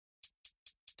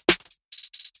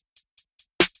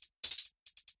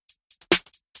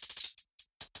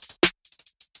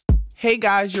Hey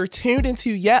guys, you're tuned into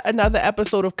yet another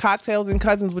episode of Cocktails and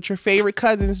Cousins with your favorite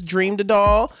cousins, Dream the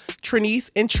Doll,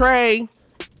 Trinice, and Trey.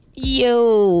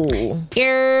 Yo.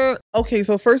 Okay,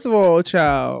 so first of all,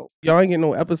 child, y'all ain't getting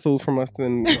no episode from us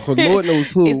then Lord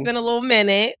knows who. It's been a little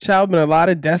minute. Child, been a lot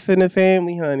of death in the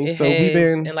family, honey. It so has, we've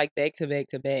been and like back to back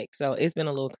to back. So it's been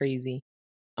a little crazy.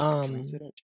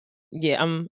 Yeah,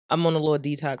 I'm on a little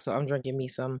detox, so I'm drinking me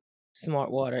some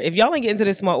smart water. If y'all ain't get into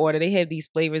this smart water, they have these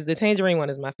flavors. The tangerine one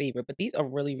is my favorite, but these are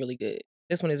really, really good.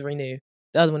 This one is Renew.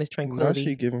 The other one is now Tranquility.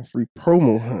 she giving free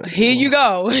promo, honey. Here you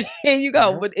go. Here you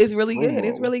go. Yeah. But it's really good. Promo.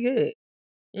 It's really good.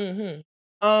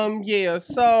 Yeah,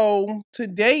 so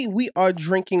today we are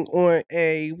drinking on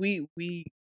a we be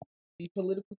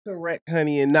politically correct,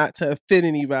 honey, and not to offend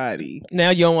anybody. Now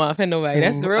you don't want to offend nobody.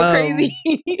 That's real crazy.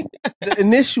 The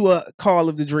initial call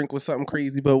of the drink was something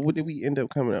crazy, but what did we end up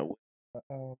coming up with?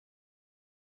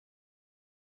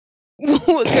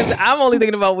 Because I'm only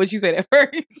thinking about what you said at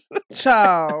first.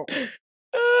 Child.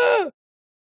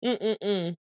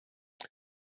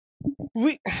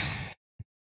 We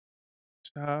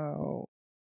child.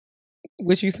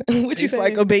 What you say? What you It's say?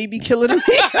 like a baby killer to me.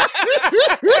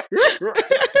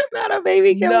 Not a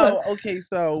baby killer. No, okay,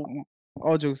 so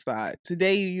all jokes aside,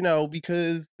 today,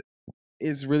 because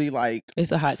it's really like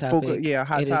It's a hot topic.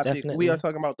 Hot It is topic. definitely. We are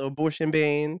talking about the abortion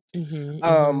ban.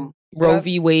 Roe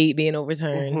v. Wade being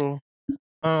overturned. Mhm.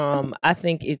 I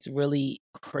think it's really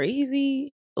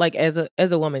crazy. Like as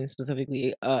a woman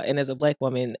specifically, and as a Black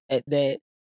woman, that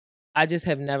I just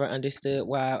have never understood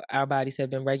why our bodies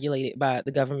have been regulated by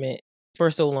the government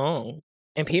for so long.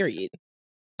 And period.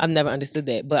 I've never understood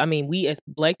that. But I mean, we as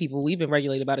Black people, we've been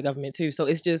regulated by the government too. So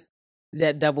it's just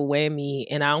that double whammy.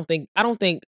 And I don't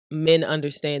think men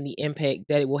understand the impact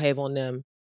that it will have on them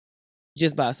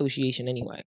just by association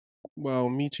anyway. Well,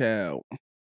 me, child.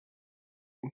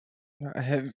 I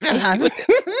have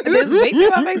This make me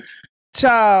my face.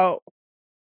 child.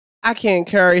 I can't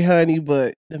carry, honey,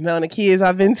 but the amount of kids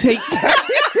I've been taking.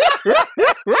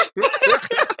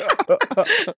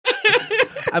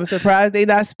 I'm surprised they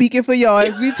not speaking for y'all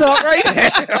as we talk right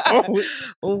now.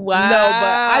 Wow. No, but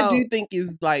I do think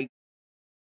it's like,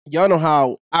 y'all know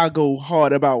how I go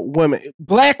hard about women,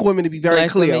 Black women, to be very Black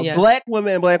clear. women, yes. Black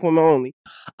women and Black women only.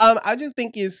 I just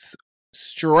think it's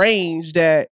strange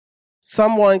that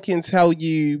someone can tell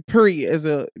you, period, as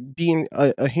being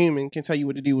a human, can tell you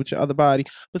what to do with your other body,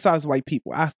 besides white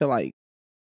people. I feel like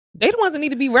they the ones that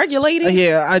need to be regulated.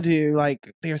 yeah, I do.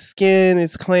 Like, their skin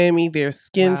is clammy, their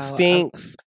skin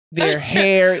stinks, their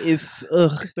hair is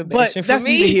but that's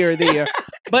neither here or there.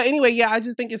 But anyway, yeah, I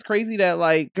just think it's crazy that,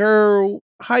 like, girl,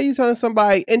 how you telling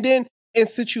somebody, and then in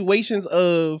situations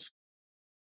of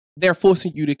they're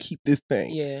forcing you to keep this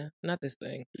thing. Yeah, not this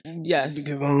thing. Yes.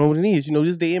 Because I don't know what it is.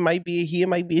 This day it might be a he, it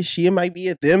might be a she, it might be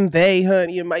a them, they,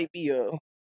 honey, it might be a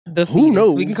the who fetus.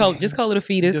 knows? We can call it a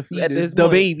fetus. The At this the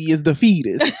point. baby is the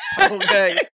fetus.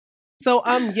 Okay. So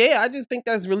yeah, I just think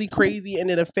that's really crazy, and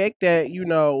then the fact that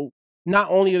not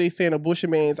only are they saying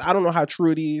abortion bans, I don't know how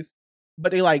true it is,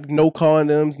 but they like no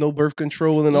condoms, no birth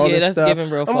control, and all this that's stuff.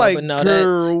 giving real far, like, but no,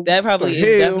 girl, that probably the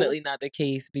is hell? definitely not the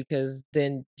case, because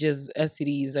then just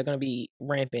STDs are going to be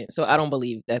rampant. So I don't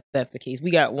believe that that's the case.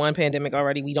 We got one pandemic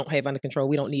already. We don't have under control.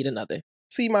 We don't need another.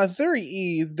 See, my theory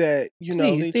is that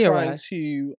Please, they're trying theorize.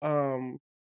 to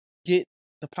get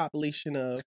the population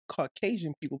of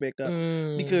Caucasian people back up,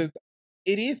 because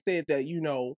it is said that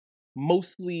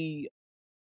mostly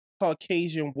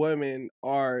Caucasian women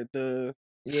are the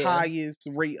highest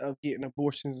rate of getting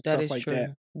abortions and stuff like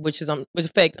that. Which is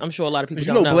fact. I'm sure a lot of people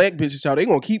Because don't know. Black bitches, y'all, they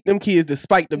gonna keep them kids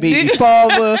despite the baby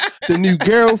father, the new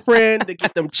girlfriend, to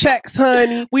get them checks,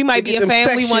 honey. We might be a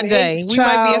family one day. We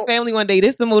might be a family one day.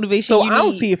 This is the motivation. So I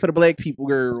don't see it for the Black people,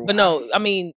 girl. But no, I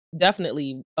mean,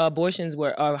 definitely, abortions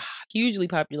are hugely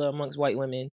popular amongst white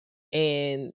women,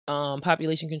 and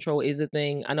population control is a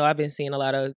thing. I know I've been seeing a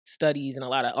lot of studies and a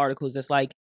lot of articles that's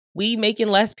like, we making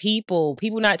less people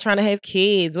not trying to have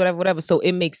kids, whatever. So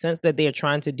it makes sense that they're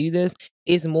trying to do this.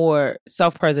 It's more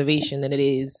self-preservation than it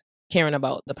is caring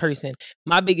about the person.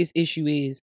 My biggest issue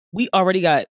is we already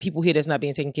got people here that's not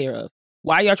being taken care of.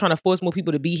 Why are y'all trying to force more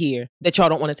people to be here that y'all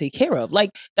don't want to take care of?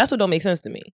 Like, that's what don't make sense to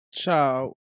me.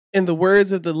 Child, in the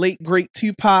words of the late great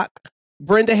Tupac,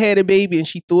 Brenda had a baby and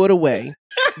she threw it away.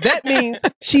 That means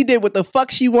she did what the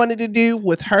fuck she wanted to do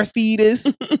with her fetus.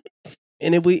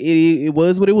 And it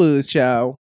was what it was,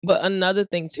 child. But another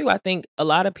thing too, I think a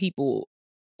lot of people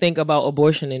think about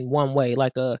abortion in one way,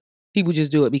 like people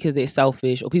just do it because they're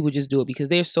selfish, or people just do it because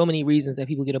there's so many reasons that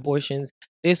people get abortions.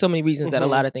 There's so many reasons that a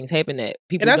lot of things happen that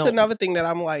people And that's another thing that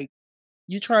I'm like,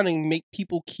 you're trying to make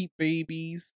people keep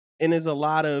babies, and there's a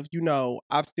lot of,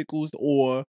 obstacles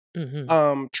or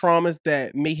traumas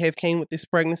that may have came with this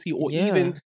pregnancy, or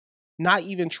even not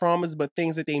even traumas, but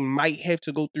things that they might have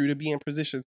to go through to be in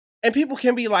positions. And people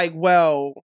can be like,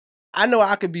 well, I know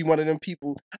I could be one of them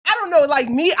people. I don't know, like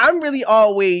me, I'm really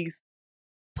always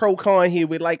pro-con here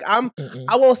with like I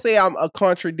won't say I'm a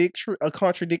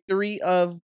contradictory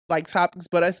of like topics,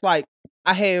 but it's like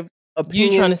I have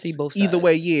opinions. You trying to see both sides. Either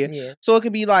way, yeah. So it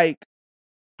could be like,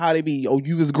 how they be, oh,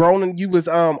 you was grown and you was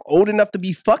old enough to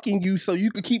be fucking you, so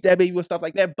you could keep that baby and stuff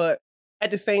like that. But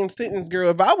at the same sentence, girl,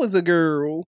 if I was a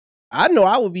girl, I know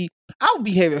I would be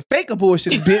having fake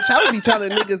abortions, bitch. I would be telling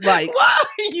niggas like,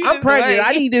 I'm pregnant.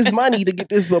 I need this money to get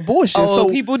this abortion. Oh, so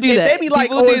people do that. If they be like,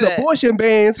 oh, it's abortion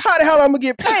bans, how the hell I'm gonna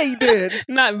get paid then?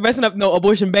 Not messing up no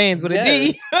abortion bans with a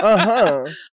D.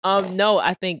 No,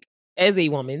 I think as a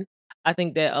woman, I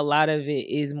think that a lot of it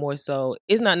is more so,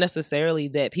 it's not necessarily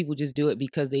that people just do it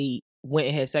because they went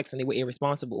and had sex and they were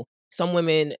irresponsible. Some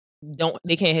women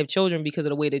they can't have children because of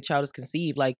the way the child is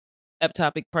conceived. Like,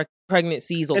 ectopic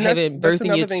pregnancies, or having birth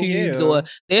in your tubes, or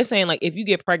they're saying like if you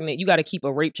get pregnant, you got to keep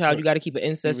a rape child, you got to keep an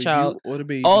incest child, or the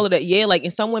baby. All of that. Yeah, like,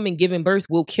 and some women giving birth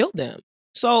will kill them.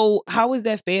 So how is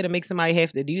that fair to make somebody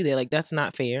have to do that? Like, that's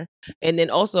not fair. And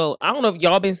then also, I don't know if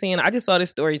y'all been seeing, I just saw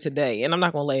this story today, and I'm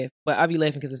not gonna laugh, but I'll be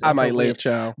laughing because it's I might laugh,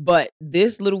 child. But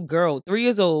this little girl, 3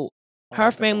 years old,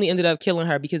 her family ended up killing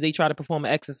her because they tried to perform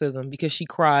an exorcism because she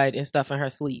cried and stuff in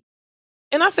her sleep.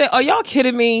 And I said, are y'all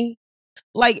kidding me?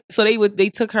 Like, so they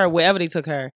took her wherever they took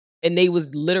her, and they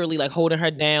was literally like holding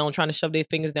her down, trying to shove their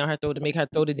fingers down her throat to make her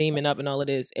throw the demon up and all of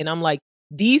this. And I'm like,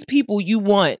 these people you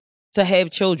want to have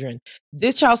children,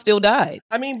 this child still died.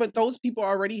 I mean, but those people are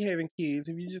already having kids.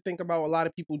 If you just think about a lot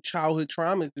of people, childhood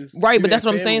traumas. Right, but that's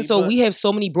what I'm saying. So we have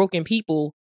so many broken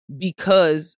people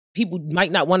because people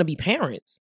might not want to be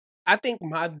parents. I think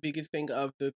my biggest thing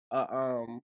of the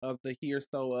of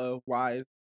why it's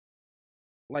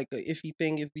like an iffy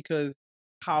thing is because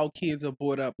how kids are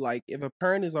brought up. Like, if a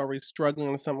parent is already struggling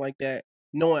or something like that,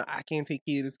 knowing I can't take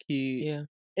care of this kid. Yeah.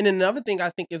 And another thing I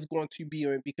think is going to be,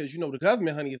 because the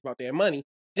government, honey, is about their money.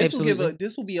 This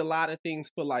will be a lot of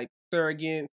things for like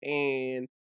surrogates and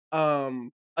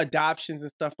adoptions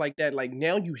and stuff like that. Like,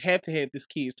 now you have to have this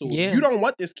kid. So if you don't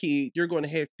want this kid, you're going to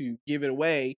have to give it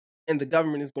away, and the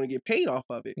government is going to get paid off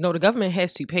of it. No, the government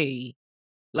has to pay.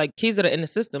 Like, kids that are in the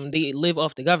system, they live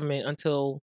off the government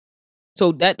until.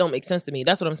 So that don't make sense to me.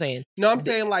 That's what I'm saying. No, I'm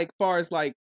saying like far as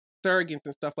like surrogates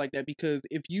and stuff like that, because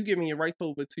if you giving your rights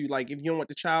over to, like, if you don't want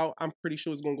the child, I'm pretty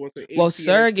sure it's going to go into HCA. Well,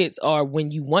 surrogates are when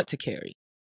you want to carry.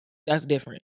 That's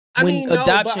different. I mean, no,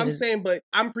 but I'm saying, but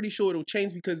I'm pretty sure it'll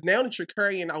change, because now that you're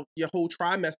carrying out your whole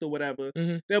trimester or whatever,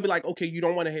 they'll be like, okay, you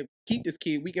don't want to keep this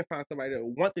kid. We can find somebody that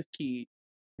will want this kid,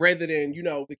 rather than,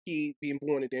 the kid being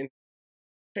born and then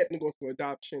having to go to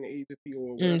adoption agency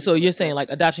or whatever. So you're saying like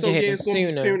adoption can happen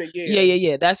sooner.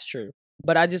 Yeah, that's true.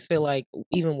 But I just feel like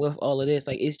even with all of this,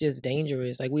 like, it's just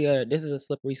dangerous. Like, this is a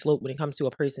slippery slope when it comes to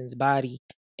a person's body.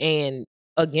 And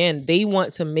again, they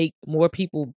want to make more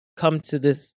people come to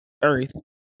this earth,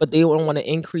 but they don't want to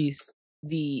increase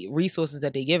the resources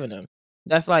that they're giving them.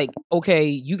 That's like, okay,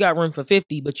 you got room for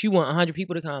 50, but you want 100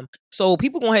 people to come. So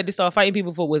people gonna have to start fighting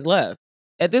people for what's left.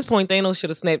 At this point, Thanos should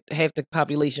have snapped half the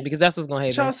population, because that's what's going to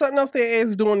happen. Child, something else they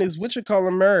is doing is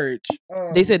marriage.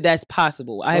 They said that's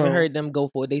possible. I haven't heard them go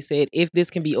for it. They said if this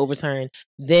can be overturned,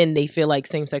 then they feel like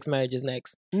same-sex marriage is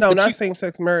next. No, but not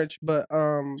same-sex marriage, but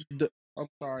I'm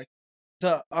sorry.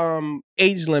 The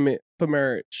age limit for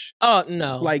marriage. Oh,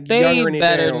 no. Like, they younger and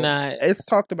better down. not. It's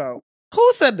talked about.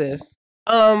 Who said this?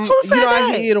 Who said that?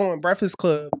 I hear it on Breakfast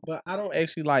Club, but I don't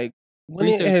actually like when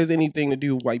it has anything to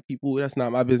do with white people. That's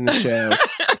not my business, child.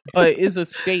 But it's a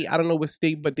state. I don't know what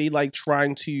state, but they like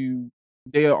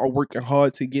they are working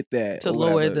hard to get that to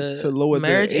lower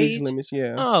the age limits.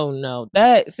 Yeah. Oh no,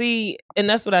 and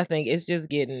that's what I think. It's just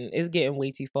getting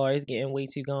way too far. It's getting way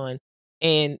too gone.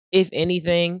 And if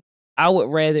anything, I would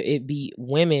rather it be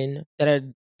women that are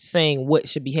saying what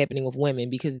should be happening with women,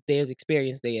 because there's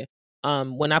experience there.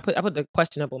 When I put the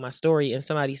question up on my story, and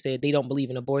somebody said they don't believe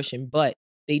in abortion, but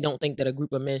they don't think that a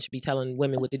group of men should be telling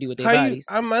women what to do with their bodies.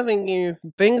 My thing is,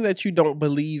 things that you don't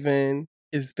believe in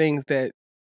is things that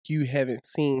you haven't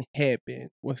seen happen,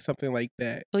 or something like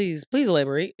that. Please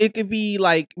elaborate. It could be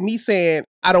like me saying,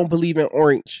 I don't believe in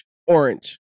orange.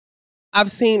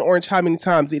 I've seen orange how many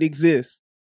times? It exists.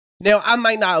 Now, I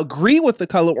might not agree with the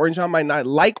color orange. I might not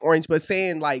like orange, but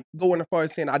saying, like, going as far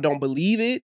as saying I don't believe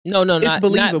it. No, not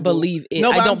believe it.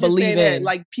 No, I don't believe in.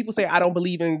 Like, people say, I don't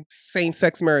believe in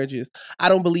same-sex marriages. I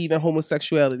don't believe in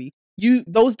homosexuality.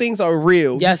 those things are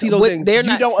real. Yes, you see those things. They're you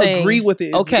not don't saying, agree with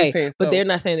it. Okay, saying, but they're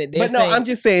not saying that. They're saying, I'm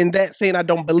just saying I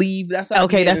don't believe. That's not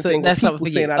okay. That's thing. That's people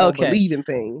something saying I don't believe in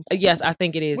things. Yes, I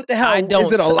think it is. What the hell?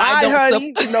 Is it a lie,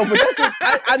 honey? No, but that's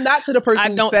just, I'm not to the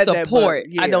person who said that. But,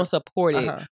 yeah. I don't support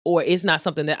it, or it's not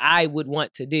something that I would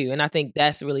want to do. And I think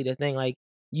that's really the thing. Like,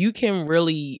 you can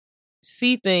really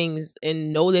see things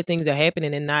and know that things are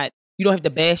happening, and you don't have to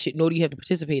bash it, nor do you have to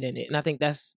participate in it. And I think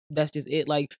that's just it.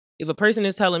 Like, if a person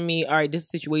is telling me, all right, this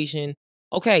situation,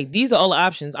 okay, these are all the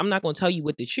options. I'm not going to tell you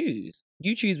what to choose.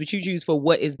 You choose, but you choose for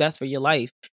what is best for your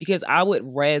life. Because I would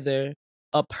rather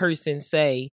a person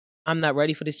say, I'm not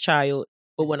ready for this child,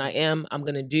 but when I am, I'm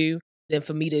going to do, than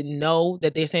for me to know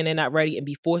that they're saying they're not ready and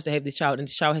be forced to have this child, and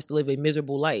this child has to live a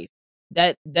miserable life.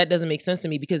 That doesn't make sense to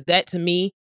me, because that, to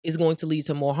me, is going to lead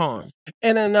to more harm.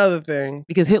 And another thing.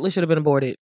 Because Hitler should have been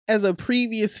aborted. As a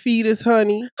previous fetus,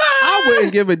 honey, I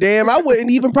wouldn't give a damn. I wouldn't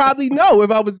even probably know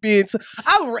if I was being...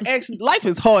 life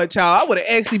is hard, child. I would have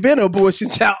actually been an abortion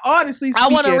child, honestly speaking. I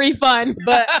want a refund.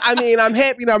 But, I mean, I'm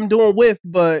happy that I'm doing with,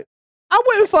 but I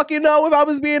wouldn't fucking know if I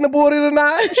was being aborted or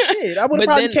not. Shit, I would have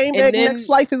probably came back next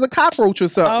life as a cockroach or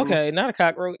something. Okay, not a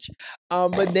cockroach.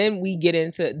 But then we get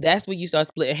into... That's when you start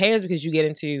splitting hairs, because you get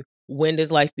into... when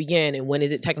does life begin, and when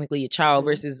is it technically a child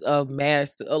versus a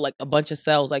mass, or like a bunch of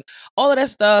cells? Like, all of that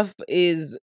stuff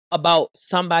is about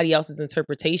somebody else's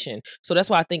interpretation. So that's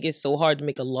why I think it's so hard to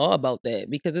make a law about that,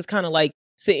 because it's kind of like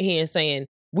sitting here and saying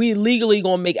we legally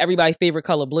gonna make everybody's favorite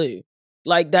color blue.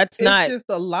 Like, it's just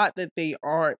a lot that they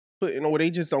aren't putting, or they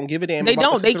just don't give a damn. They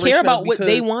don't. They care about what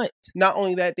they want. Not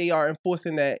only that, they are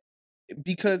enforcing that,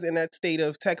 because in that state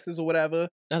of Texas or whatever,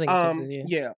 I think it's Texas,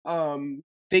 yeah.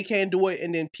 They can't do it,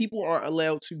 and then people aren't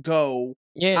allowed to go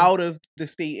out of the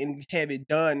state and have it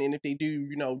done. And if they do,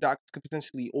 doctors could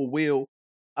potentially or will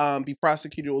be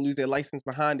prosecuted or lose their license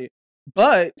behind it.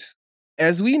 But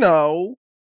as we know,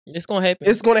 it's gonna happen.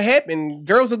 It's gonna happen.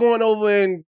 Girls are going over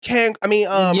in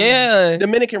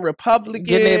Dominican Republic,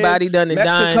 getting their body done, and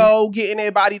Mexico, getting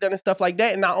their body done and stuff like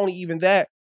that. And not only even that,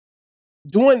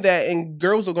 doing that, and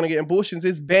girls are going to get abortions.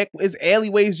 It's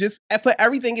alleyways, just for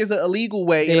everything is an illegal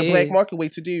way and a black market way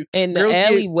to do. And the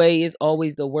alleyway is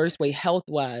always the worst way health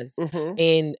wise. Mm-hmm.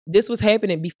 And this was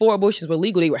happening before abortions were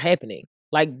legal. They were happening.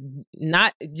 Like,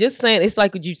 not just saying, it's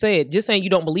like what you said, just saying you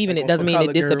don't believe in it doesn't mean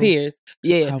it disappears.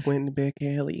 Girls. Yeah. I went in the back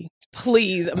alley.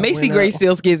 Please. Macy Gray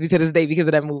still scares me to this day because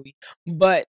of that movie.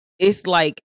 But it's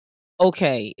like,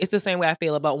 okay, it's the same way I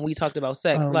feel about when we talked about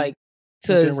sex. Like,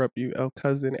 to interrupt you,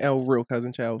 real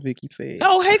cousin child, Vicky said.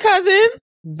 Oh, hey, cousin.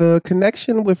 The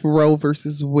connection with Roe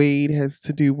versus Wade has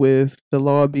to do with the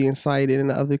law being cited in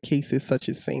other cases such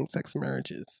as same-sex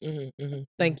marriages. Mm-hmm, mm-hmm.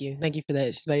 Thank you for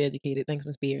that. She's very educated. Thanks,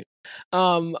 Miss Beard.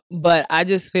 But I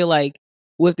just feel like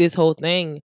with this whole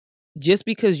thing, just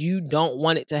because you don't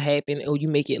want it to happen or you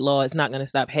make it law, it's not going to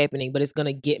stop happening, but it's going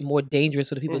to get more dangerous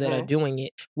for the people that are doing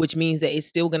it, which means that it's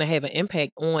still going to have an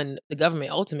impact on the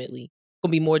government ultimately.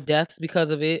 Going to be more deaths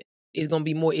because of it. It's going to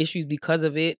be more issues because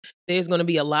of it. There's going to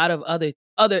be a lot of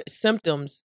other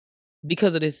symptoms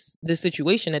because of this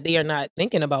situation that they are not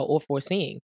thinking about or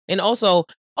foreseeing. And also,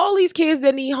 all these kids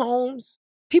that need homes,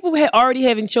 people already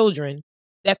having children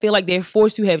that feel like they're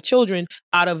forced to have children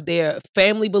out of their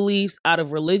family beliefs, out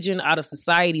of religion, out of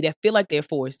society, that feel like they're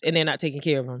forced and they're not taking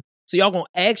care of them. So y'all gonna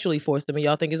actually force them, and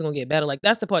y'all think it's gonna get better. Like,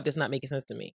 that's the part that's not making sense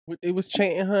to me. It was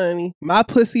chanting, honey. My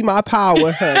pussy, my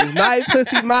power, honey. My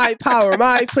pussy, my power.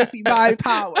 My pussy, my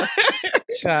power.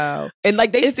 Child. And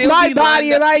like, it's my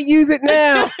body and I use it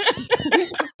now.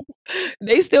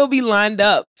 They still be lined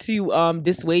up to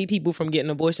dissuade people from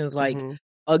getting abortions. Like,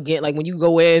 again, like when you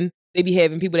go in, they be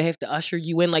having people that have to usher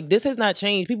you in. Like, this has not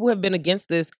changed. People have been against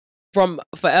this from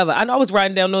forever. I know I was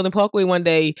riding down Northern Parkway one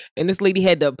day, and this lady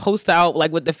had to post out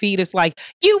like with the fetus, like,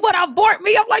 "You would abort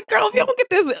me." I'm like, girl, if you don't get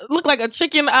this look like a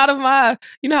chicken out of my,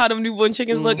 you know how them newborn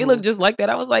chickens look? It looked just like that.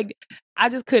 I was like, I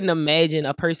just couldn't imagine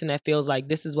a person that feels like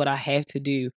this is what I have to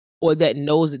do, or that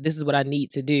knows that this is what I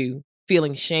need to do,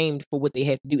 feeling shamed for what they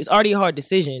have to do. It's already a hard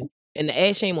decision, and to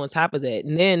add shame on top of that.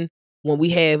 And then when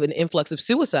we have an influx of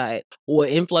suicide or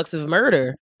influx of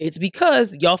murder, it's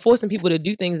because y'all forcing people to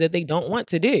do things that they don't want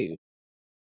to do.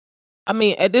 I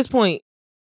mean, at this point,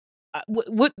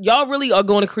 what y'all really are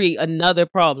going to create another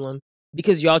problem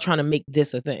because y'all trying to make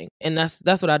this a thing. And that's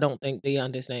what I don't think they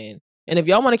understand. And if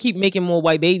y'all want to keep making more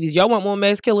white babies, y'all want more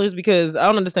mass killers, because I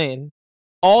don't understand.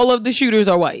 All of the shooters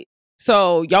are white.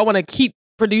 So y'all want to keep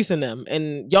producing them,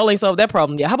 and y'all ain't solved that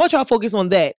problem yet. How about y'all focus on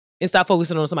that and stop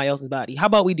focusing on somebody else's body? How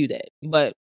about we do that?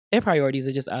 But their priorities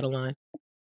are just out of line.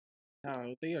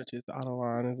 No, they are just out of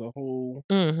line as a whole.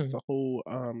 It's a whole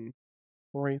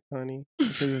race, honey,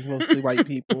 because it's mostly white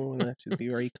people, and let's just be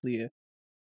very clear.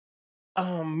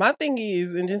 My thing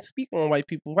is, and just speak on white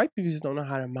people just don't know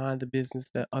how to mind the business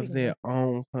of their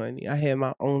own, honey. I had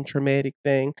my own traumatic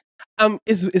thing.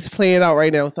 It's playing out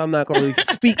right now, so I'm not gonna really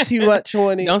speak too much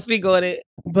on it. Don't speak on it.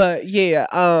 But yeah,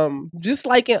 just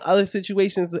like in other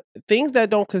situations, things that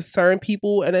don't concern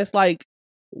people, and it's like,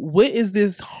 what is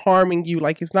this harming you?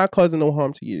 Like, it's not causing no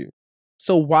harm to you.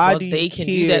 So why do you they can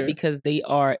do that because they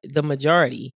are the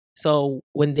majority. So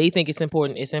when they think it's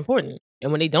important, it's important.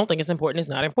 And when they don't think it's important, it's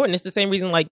not important. It's the same reason,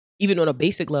 like, even on a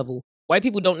basic level, white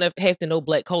people don't have to know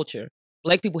black culture.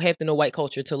 Black people have to know white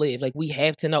culture to live. Like, we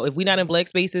have to know. If we're not in black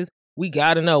spaces, we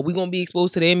gotta know. We're gonna be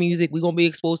exposed to their music. We're gonna be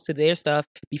exposed to their stuff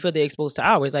before they're exposed to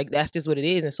ours. Like, that's just what it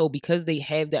is. And so because they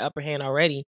have the upper hand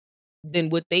already, then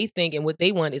what they think and what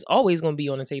they want is always gonna be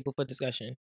on the table for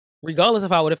discussion, regardless of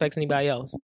how it affects anybody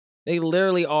else. They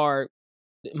literally are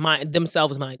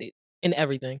themselves minded in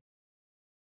everything.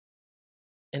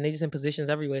 And they just in positions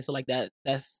everywhere. So like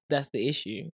that's the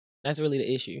issue. That's really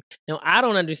the issue. Now, I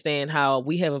don't understand how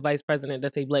we have a vice president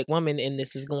that's a black woman and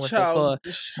this is going so far.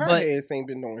 Her ass ain't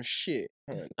been doing shit,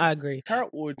 honey. I agree. Her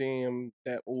or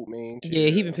that old man. Yeah,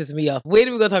 he been pissing me off. Where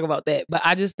do we go talk about that? But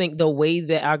I just think the way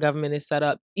that our government is set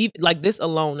up, like this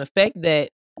alone, the fact that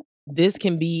this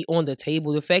can be on the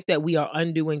table, the fact that we are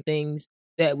undoing things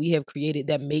that we have created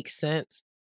that makes sense.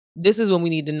 This is when we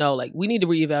need to know, like, we need to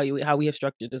reevaluate how we have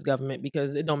structured this government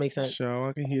because it don't make sense. So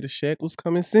I can hear the shackles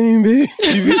coming soon, bitch.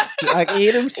 I can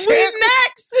hear them shackles.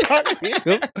 Next.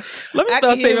 Let me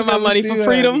start saving my money for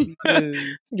freedom.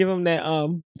 Give him that.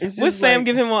 What's Sam like,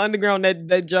 give him on Underground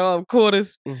that job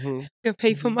quarters? Mm-hmm. Can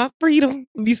pay for my freedom.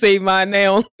 Be save mine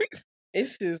now.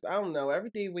 It's just, I don't know. Every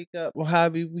day wake up, well,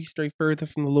 hobby, we stray further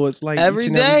from the Lord's light. Every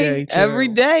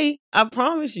day. I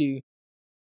promise you.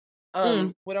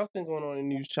 What else been going on in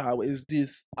the news, child, is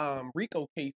this RICO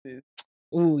cases.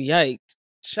 Ooh, yikes.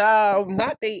 Child,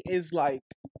 not they is like,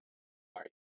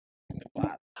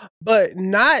 but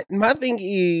not, my thing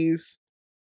is,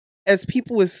 as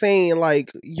people was saying,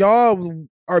 like, y'all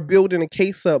are building a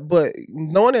case up, but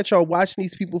knowing that y'all watching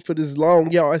these people for this long,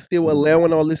 y'all are still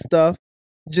allowing all this stuff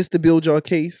just to build your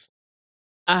case.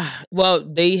 Well,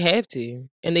 they have to,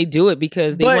 and they do it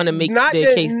because they want to make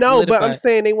their case solidified. But I'm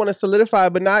saying they want to solidify,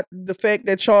 but not the fact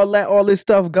that y'all let all this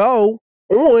stuff go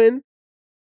on.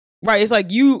 Right, it's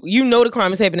like you know the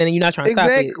crime is happening and you're not trying to stop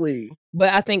it. Exactly.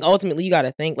 But I think ultimately you got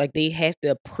to think like they have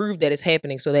to prove that it's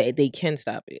happening so that they can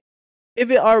stop it.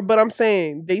 But I'm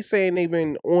saying they've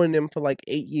been on them for like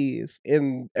 8 years,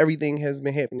 and everything has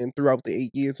been happening throughout the 8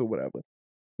 years or whatever.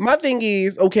 My thing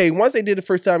is, okay, once they did the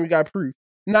first time, you got proof.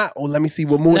 Not, let me see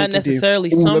what more. Not they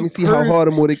necessarily. Can do. Let me see how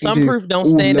hard more they can do. Some proof don't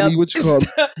stand up.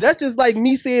 That's just like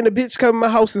me seeing a bitch come in my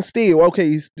house and steal.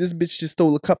 Okay, this bitch just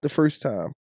stole a cup the first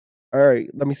time. All right,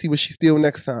 let me see what she steal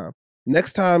next time.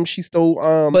 Next time she stole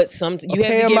but you have to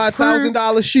get my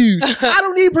 $1,000 shoes. I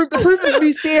don't need proof. The proof is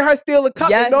me seeing her steal a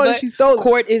cup and knowing that she stole it.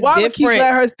 Court is Why different. Why would keep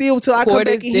letting her steal till I come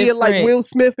back in here like Will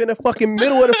Smith in the fucking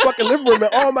middle of the fucking living room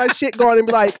and all my shit going and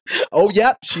be like, oh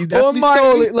yep, she definitely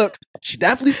stole it. Look, she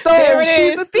definitely stole it.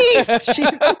 She's a thief.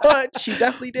 She's the one. She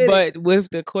definitely did it. But with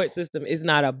the court system, it's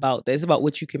not about that. It's about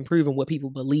what you can prove and what people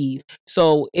believe.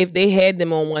 So if they had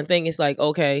them on one thing, it's like,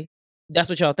 okay, that's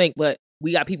what y'all think, but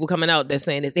we got people coming out that's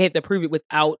saying this. They have to prove it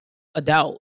without a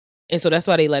doubt. And so that's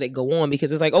why they let it go on,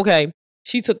 because it's like, okay,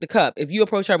 she took the cup. If you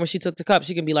approach her when she took the cup,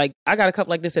 she can be like, I got a cup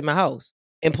like this in my house,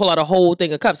 and pull out a whole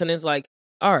thing of cups. And it's like,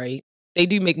 all right, they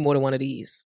do make more than one of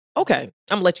these. Okay,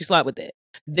 I'm gonna let you slide with that.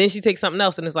 Then she takes something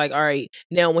else and it's like, all right,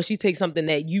 now when she takes something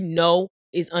that you know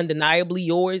is undeniably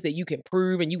yours, that you can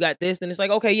prove and you got this, then it's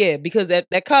like, okay, yeah, because that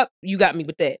cup, you got me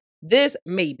with that. This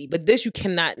maybe, but this you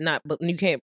cannot but you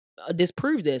can't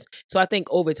disprove this. So I think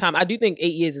over time, I do think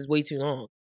 8 years is way too long.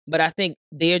 But I think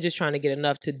they're just trying to get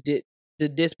enough to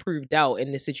disprove doubt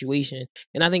in this situation.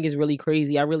 And I think it's really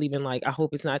crazy. I really been like, I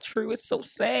hope it's not true. It's so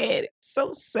sad. It's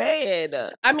so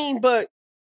sad. I mean, but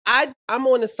I'm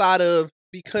on the side of,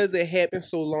 because it happened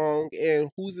so long, and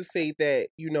who's to say that,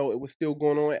 it was still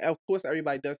going on. Of course,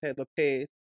 everybody does have the past.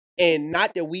 And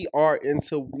not that we are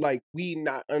into, like, we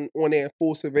not on their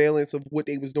full surveillance of what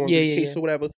they was doing in the case or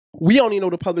whatever. We only know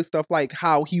the public stuff, like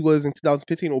how he was in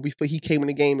 2015 or before he came in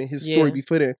the game and his story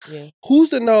before then. Yeah. Who's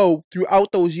to know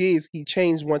throughout those years he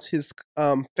changed once his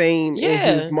fame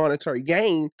and his monetary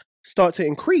gain start to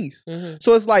increase. Mm-hmm.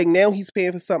 So it's like now he's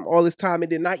paying for something all this time,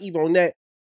 and then not even on that.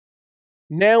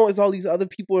 Now it's all these other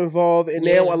people involved, and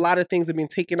now a lot of things have been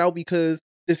taken out because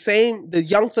the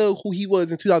young thug who he was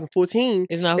in 2014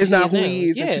 is not who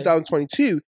he is in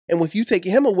 2022. And with you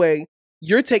taking him away,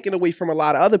 you're taking away from a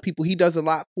lot of other people. He does a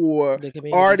lot for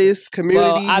artists,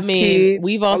 communities, well, I mean, kids.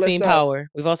 We've all seen Power.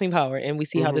 We've all seen Power, and we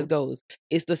see how this goes.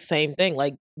 It's the same thing.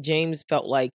 Like, James felt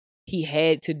like he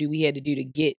had to do to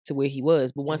get to where he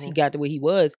was. But once he got to where he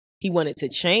was, he wanted to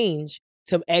change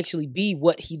to actually be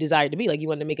what he desired to be. Like, he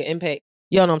wanted to make an impact.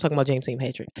 Y'all know I'm talking about James St.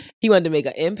 Patrick. He wanted to make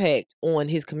an impact on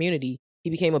his community. He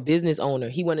became a business owner.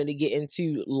 He wanted to get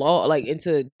into law, like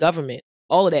into government,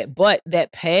 all of that. But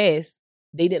that past,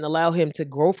 they didn't allow him to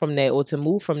grow from that or to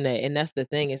move from that. And that's the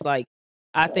thing. It's like,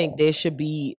 I think there should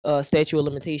be a statute of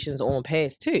limitations on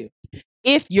past too,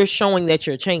 if you're showing that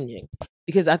you're changing,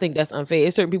 because I think that's unfair.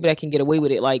 There's certain people that can get away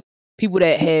with it, like people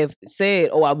that have said,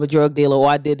 "Oh, I'm a drug dealer," or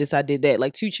 "I did this, I did that."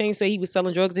 Like 2 Chainz said he was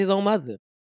selling drugs to his own mother,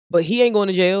 but he ain't going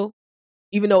to jail,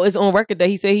 even though it's on record that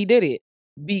he said he did it,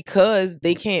 because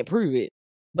they can't prove it.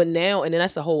 But now, and then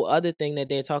that's a whole other thing that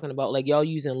they're talking about, like y'all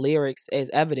using lyrics as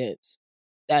evidence.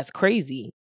 That's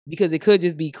crazy, because it could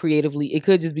just be creatively, it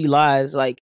could just be lies,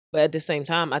 like. But at the same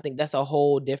time, I think that's a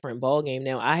whole different ballgame.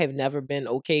 Now, I have never been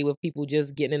okay with people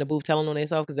just getting in the booth telling on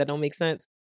themselves, because that don't make sense.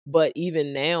 But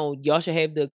even now, y'all should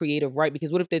have the creative right,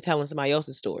 because what if they're telling somebody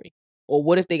else's story? Or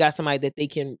what if they got somebody that they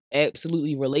can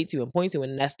absolutely relate to and point to,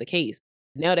 and that's the case?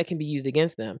 Now that can be used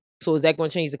against them. So is that going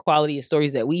to change the quality of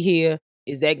stories that we hear?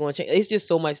 Is that going to change? It's just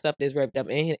so much stuff that's wrapped up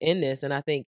in this. And I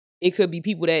think it could be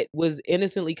people that was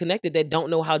innocently connected that don't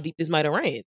know how deep this might have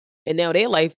ran. And now their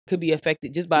life could be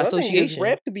affected just by association.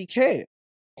 Rap could be cat.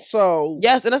 So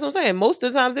yes, and that's what I'm saying. Most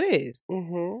of the times it is.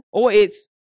 Or it's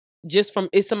just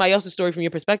it's somebody else's story from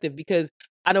your perspective. Because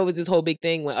I know it was this whole big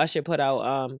thing when Usher put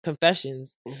out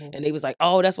Confessions, and they was like,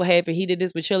 "Oh, that's what happened. He did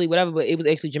this with Chili, whatever." But it was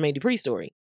actually Jermaine Dupri's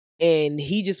story, and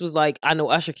he just was like, "I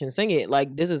know Usher can sing it.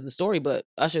 Like, this is the story, but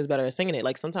Usher is better at singing it."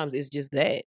 Like, sometimes it's just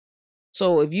that.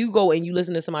 So if you go and you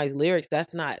listen to somebody's lyrics,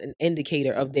 that's not an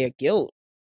indicator of their guilt.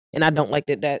 And I don't like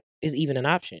that is even an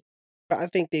option. But I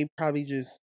think they probably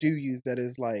just do use that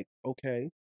as like, okay,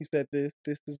 he said this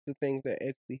is the thing that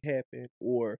actually happened,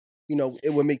 or, you know,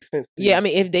 it would make sense. Yeah, I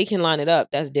mean, if they can line it up,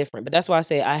 that's different. But that's why I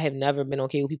say I have never been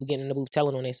okay with people getting in the booth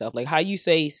telling on themselves. Like, how you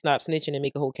say stop snitching and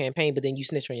make a whole campaign, but then you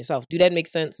snitch on yourself. Do that make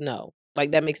sense? No.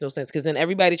 Like, that makes no sense. Because then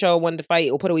everybody that y'all wanted to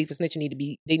fight or put away for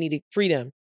snitching they need to free them.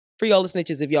 Free all the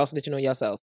snitches if y'all snitching on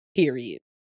yourself. Period.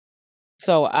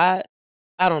 So I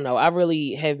don't know. I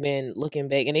really have been looking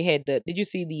back, and they had did you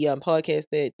see the podcast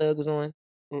that Thug was on?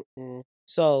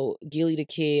 So Gilly the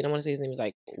Kid, I want to say his name was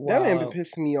like, wow. That man been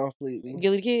pissing me off lately.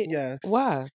 Gilly the Kid? Yes.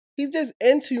 Why? He's just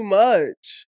in too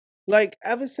much. Like,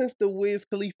 ever since the Wiz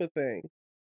Khalifa thing.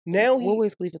 Now what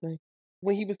Wiz Khalifa thing?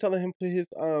 When he was telling him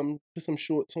put some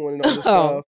shorts on and all this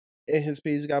stuff, and his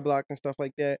page got blocked and stuff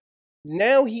like that.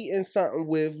 Now he in something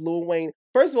with Lil Wayne.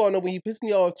 First of all, no, when he pissed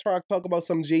me off, trying to talk about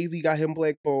some Jay-Z got him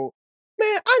blackballed.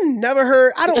 Man, I never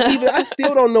heard. I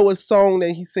still don't know a song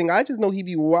that he sing. I just know he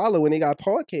be wildin' when they got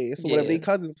podcasts or whatever, they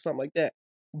cousins or something like that.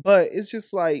 But it's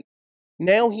just like,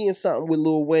 now he in something with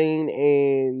Lil Wayne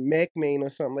and Mac Main or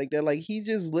something like that. Like, he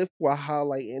just lived for a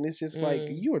highlight, and it's just like,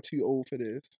 you are too old for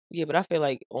this. Yeah, but I feel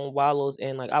like on Wallows,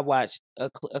 and like I watched a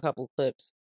couple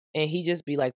clips, and he just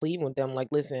be like pleading with them, like,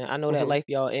 listen, I know that life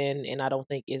y'all in, and I don't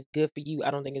think it's good for you.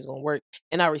 I don't think it's gonna work.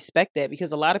 And I respect that,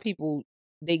 because a lot of people,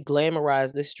 they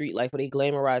glamorize the street life, or they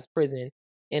glamorize prison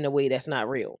in a way that's not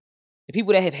real. The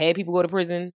people that have had people go to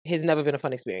prison has never been a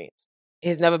fun experience. It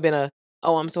has never been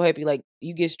oh, I'm so happy, like,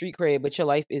 you get street cred, but your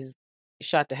life is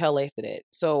shot to hell after that.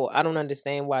 So I don't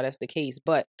understand why that's the case.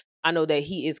 But I know that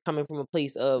he is coming from a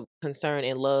place of concern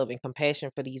and love and compassion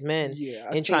for these men.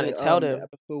 Yeah, and trying to tell them. The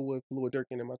episode with Lil Durk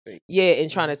and him, I think. Yeah, and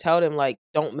trying to tell them, like,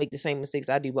 don't make the same mistakes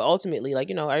I do. But ultimately, like,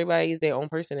 you know, everybody is their own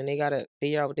person, and they gotta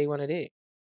figure out what they want to do.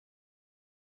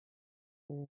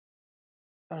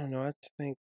 I don't know. I just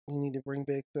think we need to bring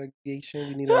back segregation.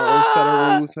 We need our own set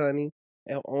of rules, honey.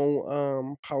 Our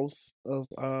own house of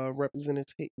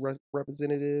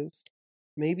representatives.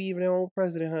 Maybe even our own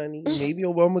president, honey. Maybe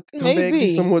Obama could come back,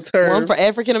 do some more terms. One for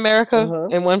African America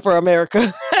and one for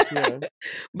America. Yeah.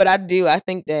 But I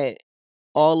think that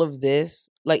all of this,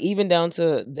 like, even down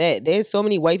to that, there's so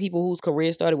many white people whose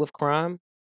career started with crime,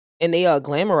 and they are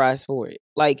glamorized for it.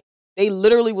 Like, they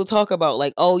literally will talk about,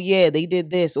 like, oh yeah, they did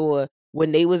this, or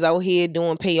when they was out here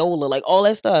doing payola, like, all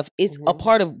that stuff. It's a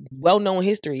part of well-known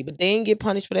history, but they didn't get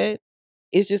punished for that.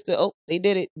 It's just they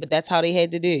did it, but that's how they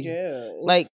had to do. Yeah.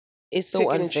 Like, it's so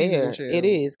unfair. It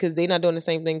is, because they're not doing the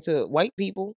same thing to white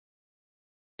people.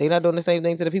 They're not doing the same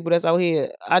thing to the people that's out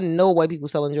here. I know white people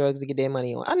selling drugs to get their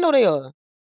money on. I know they are.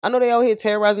 I know they out here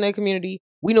terrorizing their community.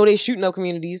 We know they shooting up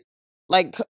communities.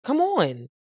 Like, come on.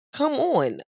 Come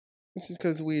on. This is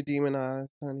because we're demonized,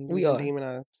 honey. We are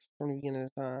demonized from the beginning of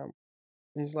time.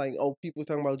 It's like, oh, people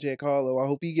talking about Jack Harlow. I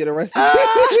hope you get arrested.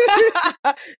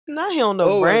 Not him,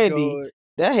 no Brandy.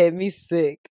 That had me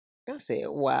sick. I said,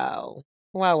 wow.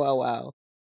 Wow.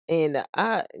 And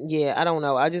I don't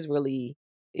know. I just really,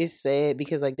 it's sad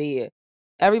because like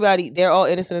they're all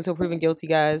innocent until proven guilty,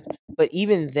 guys. But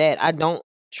even that, I don't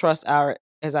trust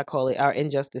as I call it, our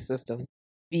injustice system,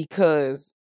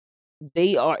 because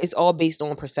it's all based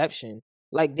on perception.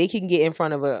 Like they can get in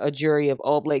front of a jury of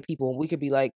all black people and we could be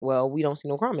like, well, we don't see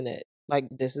no crime in that. Like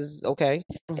this is okay.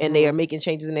 And they are making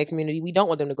changes in their community. We don't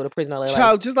want them to go to prison.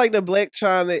 Child, just like the Blac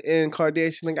Chyna and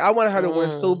Kardashian. Like I wanted her to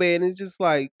win so bad. And it's just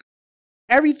like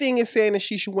everything is saying that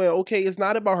she should win. Okay, it's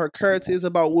not about her character, it's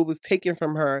about what was taken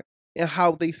from her and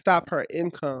how they stopped her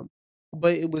income.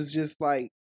 But it was just like,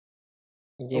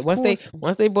 once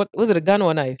they bought, was it a gun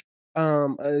or a knife?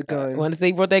 A gun. Once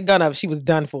they brought that gun up, she was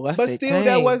done for. But still,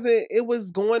 that wasn't. It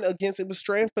was going against. It was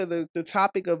straying for the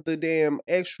topic of the damn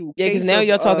actual. Yeah, because now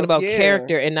you're talking about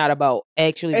character and not about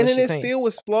actually. And then it still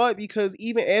was flawed because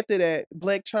even after that,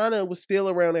 Blac Chyna was still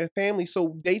around their family,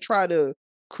 so they try to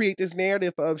create this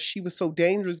narrative of she was so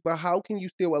dangerous. But how can you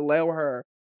still allow her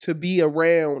to be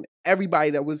around everybody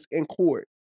that was in court?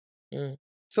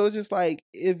 So it's just like,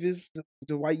 if it's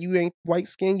the white, you ain't white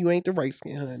skin, you ain't the right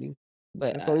skin, honey.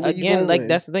 But again, like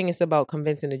that's the thing. It's about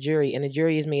convincing the jury, and the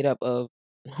jury is made up of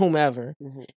whomever.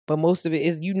 But most of it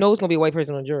is, it's gonna be a white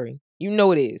person on the jury.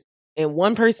 It is, and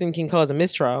one person can cause a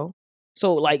mistrial.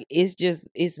 So like,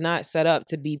 it's not set up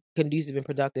to be conducive and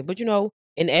productive. But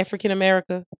in African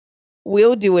America,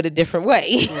 we'll do it a different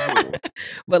way.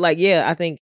 But like, yeah, I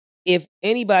think if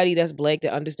anybody that's black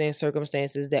that understands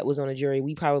circumstances that was on a jury,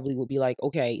 we probably would be like,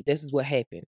 okay, this is what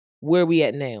happened. Where are we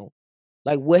at now?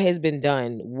 Like, what has been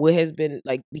done? What has been,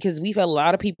 like, because we've had a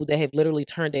lot of people that have literally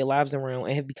turned their lives around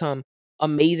and have become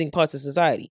amazing parts of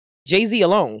society. Jay-Z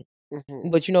alone.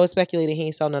 But it's speculated he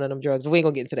ain't sell none of them drugs. But we ain't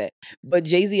gonna get into that. But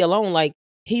Jay-Z alone, like,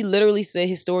 he literally said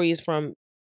his story is from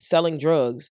selling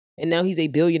drugs. And now he's a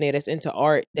billionaire that's into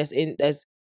art, that's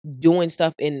doing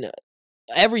stuff in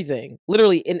everything.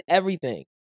 Literally in everything.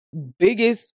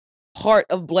 Biggest part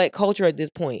of black culture at this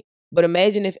point. But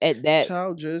imagine if at that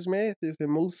Judge Mathis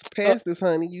and most pastors,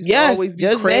 honey, used to always be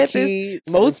crackheads.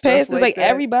 Most pastors, like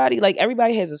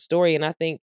everybody has a story, and I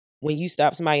think when you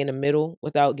stop somebody in the middle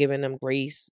without giving them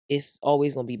grace, it's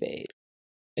always gonna be bad.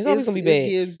 It's always gonna be bad. It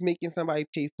gives making somebody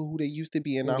pay for who they used to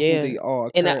be and not who they are.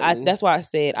 And that's why I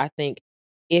said I think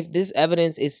if this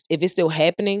evidence if it's still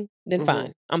happening, then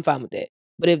fine, I'm fine with that.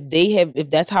 But if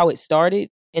that's how it started,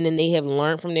 and then they have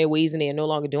learned from their ways and they are no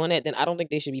longer doing that, then I don't think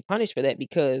they should be punished for that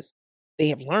because they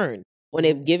have learned. When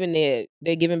they're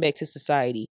giving back to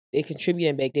society, they're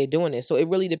contributing back, they're doing this. So it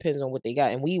really depends on what they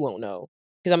got, and we won't know.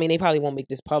 Because they probably won't make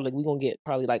this public. We're gonna get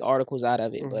probably like articles out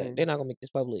of it, but they're not gonna make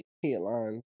this public.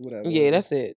 Headlines, whatever. Yeah,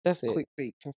 that's it.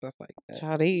 Clickbaits and stuff like that.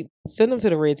 Child, they send them to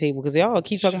the red table because they all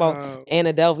keep talking about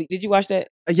Anna Delvey. Did you watch that?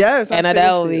 Yes, Anna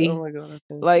Delvey. Oh my god,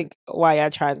 like why I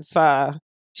tried to spy.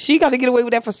 She got to get away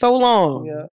with that for so long.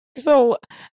 Yeah. So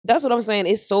that's what I'm saying.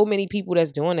 It's so many people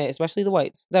that's doing that, especially the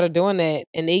whites that are doing that,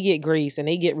 and they get grace and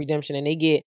they get redemption and they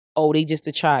get, they just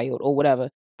a child or whatever.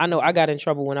 I know I got in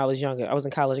trouble when I was younger. I was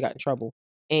in college, I got in trouble.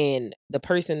 And the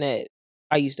person that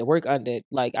I used to work under,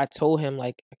 like I told him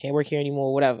like, I can't work here anymore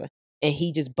or whatever. And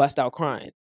he just bust out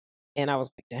crying. And I was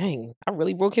like, dang, I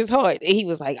really broke his heart. And he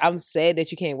was like, I'm sad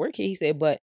that you can't work here. He said,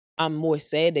 but I'm more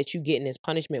sad that you getting this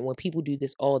punishment when people do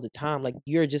this all the time. Like,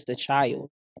 you're just a child.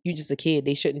 You're just a kid.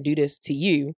 They shouldn't do this to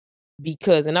you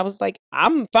because, and I was like,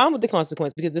 I'm fine with the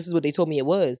consequence because this is what they told me it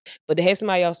was. But to have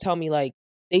somebody else tell me like,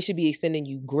 they should be extending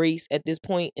you grace at this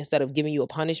point instead of giving you a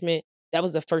punishment. That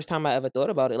was the first time I ever thought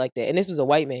about it like that. And this was a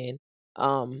white man.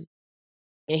 And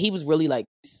he was really like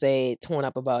sad, torn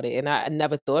up about it. And I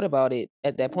never thought about it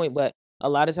at that point. But a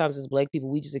lot of times as black people,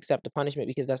 we just accept the punishment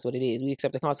because that's what it is. We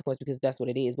accept the consequence because that's what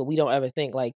it is. But we don't ever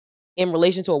think like, in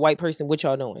relation to a white person, what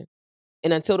y'all doing?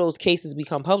 And until those cases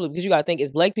become public, because you got to think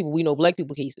as black people, we know black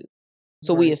people cases.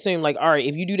 So we assume like, all right,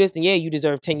 if you do this, then yeah, you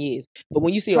deserve 10 years. But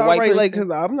when you see a white person, like, because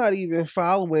I'm not even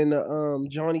following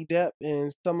Johnny Depp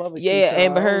and some other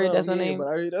Amber Heard, that's her name.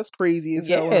 But that's crazy as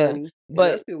hell, honey. But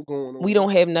that's still going on. We don't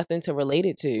have nothing to relate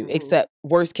it to except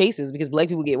worse cases because black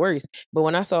people get worse. But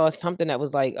when I saw something that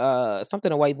was like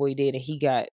something a white boy did and he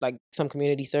got like some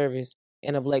community service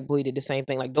and a black boy did the same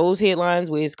thing, like those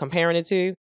headlines where it's comparing it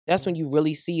to, that's when you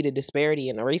really see the disparity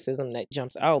and the racism that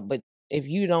jumps out. But if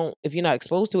you're not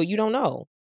exposed to it, you don't know.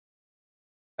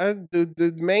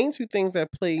 The main two things that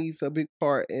plays a big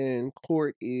part in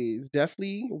court is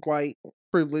definitely white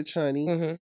privilege,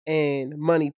 honey, and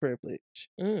money privilege.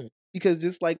 Because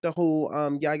just like the whole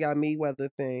Yaya Mayweather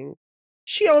thing,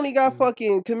 She only got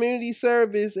fucking community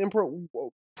service and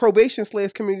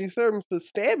probation/community service for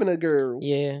stabbing a girl.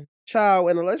 Yeah.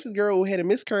 Child, and unless this girl had a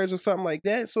miscarriage or something like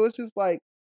that. So it's just like,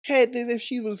 had this, if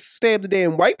she was stabbed a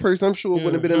damn white person, I'm sure it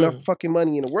wouldn't have been enough fucking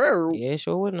money in the world. Yeah,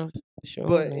 sure wouldn't have.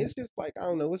 But it's just like, I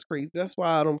don't know, it's crazy. That's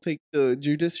why I don't take the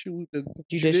judicial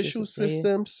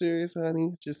system serious, honey.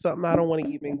 It's just something I don't want to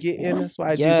even get in. That's why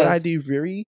I do what I do.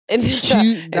 Very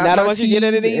cute. And I don't want you to get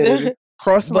in it either.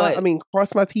 Cross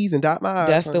my T's and dot my I's.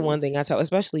 That's the one thing I tell,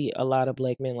 especially a lot of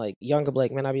black men, like younger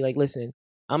black men. I be like, listen,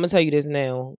 I'm gonna tell you this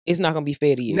now. It's not gonna be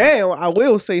fair to you. Now I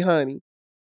will say, honey,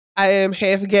 I am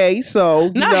half gay,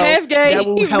 so not half gay. That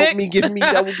will help me. Give me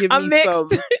some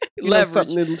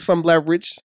leverage. Some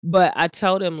leverage. But I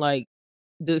tell them, like,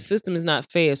 the system is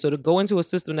not fair. So to go into a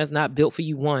system that's not built for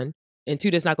you, 1, and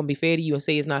 2, that's not gonna be fair to you, and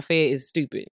say it's not fair is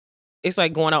stupid. It's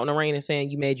like going out in the rain and saying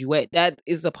you mad, you wet. That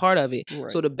is a part of it. Right.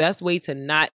 So the best way to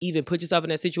not even put yourself in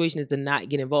that situation is to not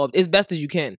get involved as best as you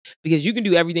can. Because you can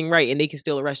do everything right and they can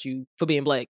still arrest you for being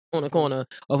black on the corner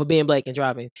or for being black and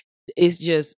driving. It's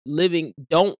just living.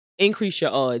 Don't increase your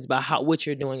odds by what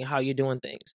you're doing and how you're doing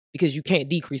things. Because you can't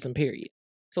decrease them, period.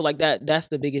 So like that's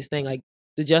the biggest thing. Like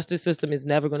the justice system is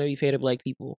never going to be fair to black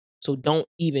people. So don't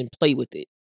even play with it,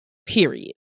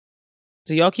 period.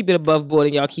 So y'all keep it above board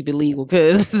and y'all keep it legal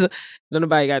because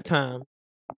nobody got time.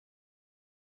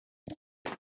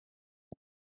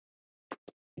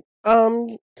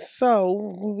 So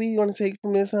what we gonna take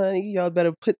from this, honey? Y'all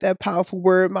better put that powerful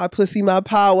word, my pussy, my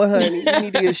power, honey. We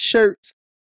need to get shirts.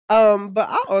 But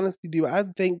I honestly do. I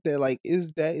think that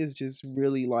that is just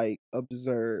really like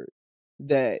absurd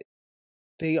that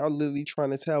they are literally trying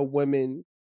to tell women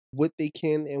what they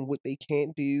can and what they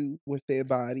can't do with their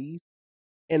bodies.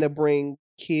 And to bring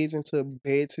kids into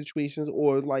bad situations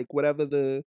or like whatever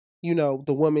the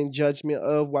woman judgment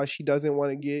of why she doesn't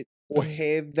want to get or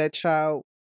have that child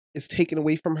is taken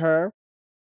away from her.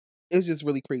 It's just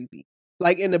really crazy.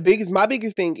 Like, and my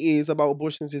biggest thing is about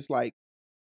abortions is like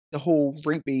the whole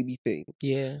rape baby thing.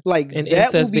 Yeah. Like and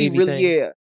that would be really things.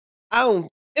 Yeah. I don't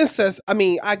incest. I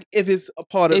mean, if it's a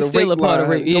part of it's the rape still a part line, of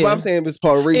rape. Yeah. You know what I'm saying? If it's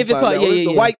part of rape, if it's part,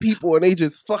 the white people and they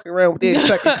just fucking around with their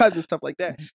second cousins, stuff like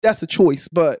that. That's a choice.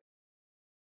 But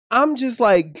I'm just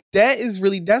like, that's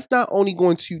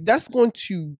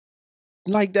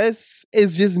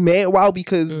just mad wild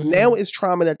because now it's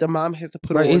trauma that the mom has to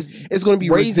put on. It's going to be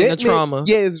resentment. The trauma.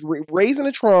 Yeah, it's raising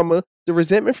the trauma, the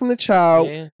resentment from the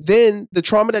child, then the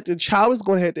trauma that the child is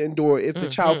going to have to endure if the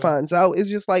child finds out. It's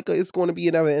just like it's going to be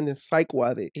another ending cycle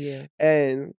of it. Yeah,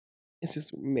 and it's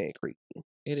just mad crazy.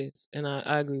 It is, and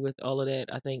I agree with all of that.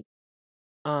 I think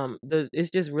it's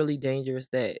just really dangerous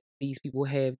that these people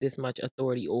have this much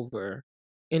authority over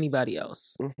anybody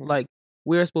else. Like,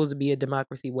 we're supposed to be a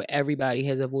democracy where everybody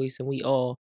has a voice and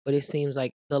but it seems like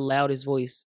the loudest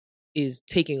voice is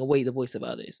taking away the voice of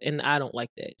others. And I don't like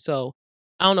that. So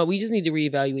I don't know. We just need to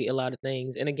reevaluate a lot of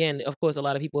things. And again, of course, a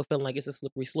lot of people are feeling like it's a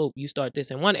slippery slope. You start this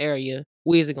in one area,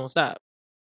 where is it going to stop?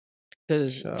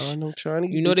 Because I know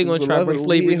Chinese, they're going to try to bring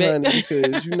slavery back.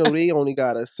 Because they only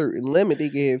got a certain limit they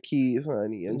can have kids,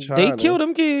 honey. In China, they kill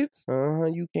them kids.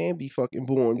 You can't be fucking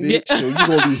born, bitch. So you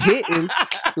gonna be hitting.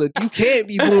 Look, you can't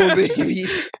be born, baby.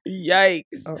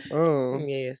 Yikes.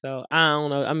 Yeah. So I don't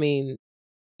know. I mean,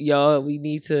 y'all, we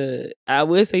need to. I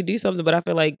would say do something, but I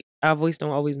feel like our voice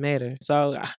don't always matter.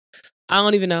 So I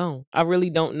don't even know. I really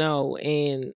don't know,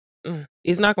 and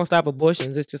it's not gonna stop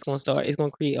abortions. It's just gonna start. It's gonna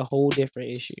create a whole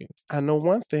different issue. I know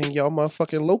one thing, y'all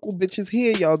motherfucking local bitches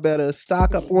here. Y'all better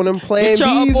stock up on them Plan B's,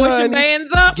 your abortion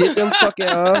bans up. Get them fucking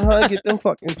get them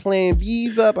fucking Plan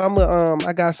B's up.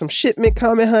 I got some shipment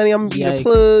coming, honey. I'm gonna be the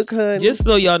plug, honey. Just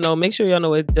so y'all know, make sure y'all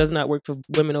know it does not work for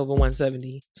women over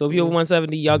 170. So if you're over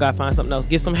 170, y'all gotta find something else.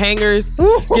 Get some hangers.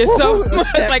 Get some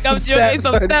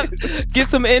steps. Get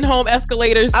some in-home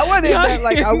escalators. I wonder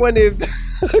if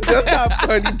that's not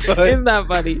funny, but it's not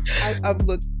funny. I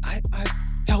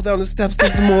fell down the steps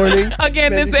this morning.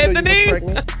 Again, this Anthony.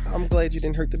 I'm glad you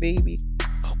didn't hurt the baby.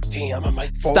 Oh damn, I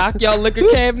might fall. Stock y'all liquor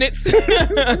cabinets.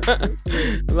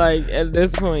 Like at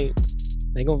this point,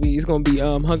 it's gonna be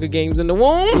Hunger Games in the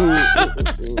womb.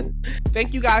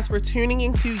 Thank you guys for tuning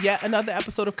into yet another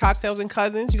episode of Cocktails and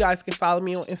Cousins. You guys can follow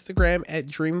me on Instagram at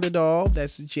Dream the Doll.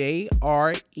 That's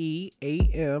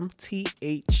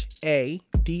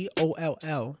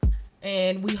JREAMTHADOLL.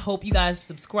 And we hope you guys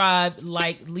subscribe,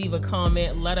 leave a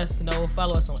comment, let us know.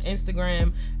 Follow us on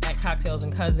Instagram at Cocktails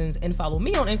and Cousins, and follow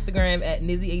me on Instagram at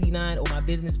Nizzy89 or my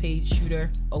business page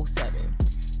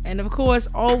Shooter07. And of course,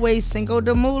 always Cinco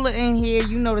de Mula in here.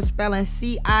 You know the spelling,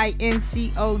 CINCODEMULA.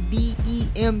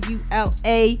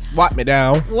 Wipe me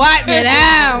down. Wipe me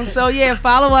down. So yeah,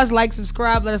 follow us, like,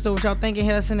 subscribe, let us know what y'all thinking,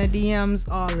 hit us in the DMs,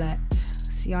 all that.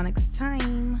 See y'all next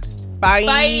time. Bye.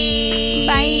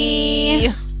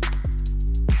 Bye.